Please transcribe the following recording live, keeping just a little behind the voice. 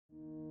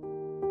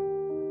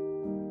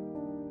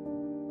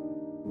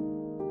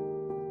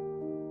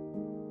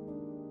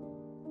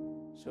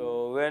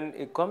So when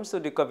it comes to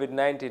the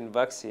COVID-19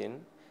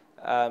 vaccine,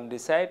 the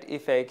side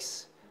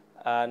effects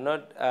are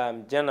not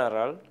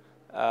general,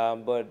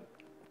 but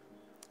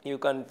you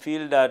can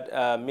feel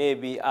that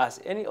maybe as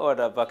any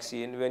other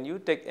vaccine, when you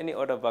take any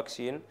other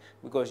vaccine,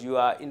 because you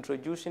are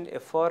introducing a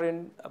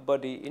foreign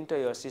body into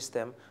your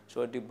system,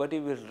 so the body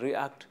will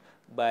react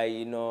by,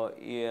 in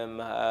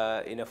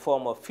a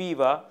form of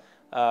fever,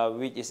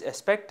 which is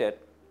expected,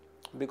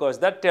 because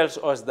that tells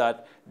us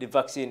that the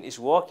vaccine is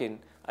working.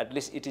 At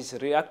least it is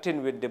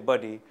reacting with the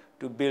body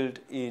to build,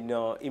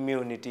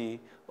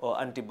 immunity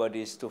or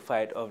antibodies to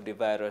fight off the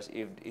virus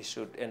if it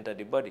should enter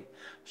the body.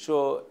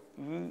 So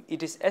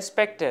it is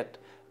expected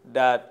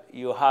that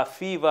you have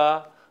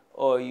fever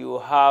or you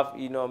have,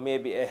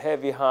 maybe a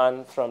heavy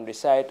hand from the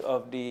site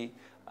of the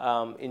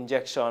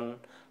injection,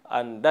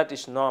 and that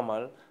is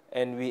normal,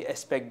 and we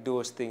expect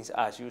those things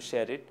as you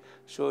said it.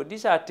 So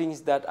these are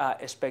things that are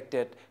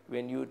expected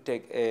when you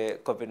take a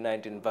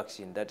COVID-19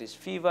 vaccine. That is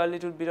fever, a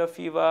little bit of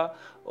fever,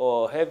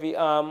 or heavy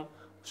arm.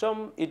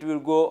 Some it will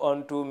go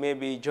on to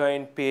maybe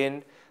joint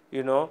pain,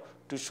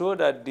 to show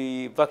that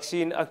the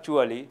vaccine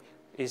actually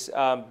is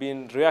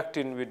been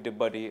reacting with the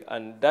body,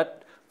 and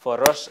that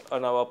for us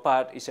on our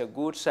part is a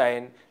good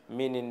sign,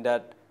 meaning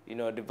that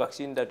the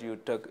vaccine that you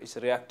took is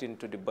reacting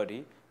to the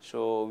body.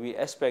 So we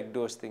expect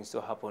those things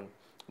to happen.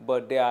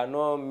 But there are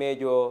no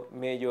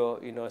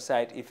major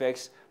side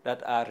effects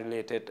that are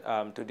related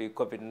to the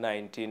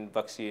COVID-19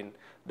 vaccine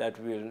that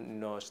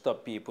will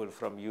stop people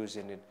from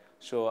using it.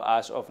 So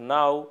as of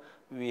now,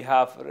 we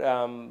have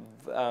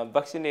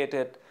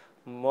vaccinated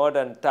more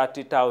than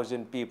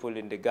 30,000 people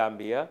in the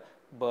Gambia,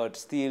 but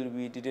still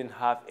we didn't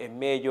have a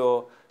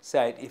major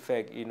side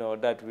effect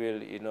that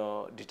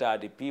will deter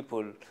the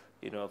people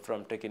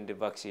from taking the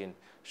vaccine.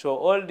 So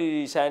all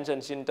the signs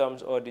and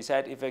symptoms or the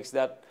side effects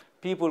that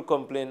people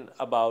complain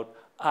about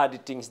are the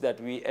things that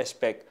we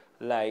expect,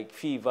 like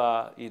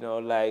fever,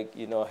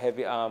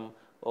 heavy arm,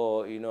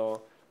 or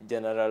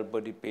general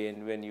body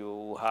pain when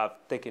you have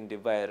taken the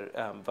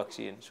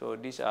vaccine. So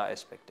these are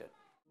expected.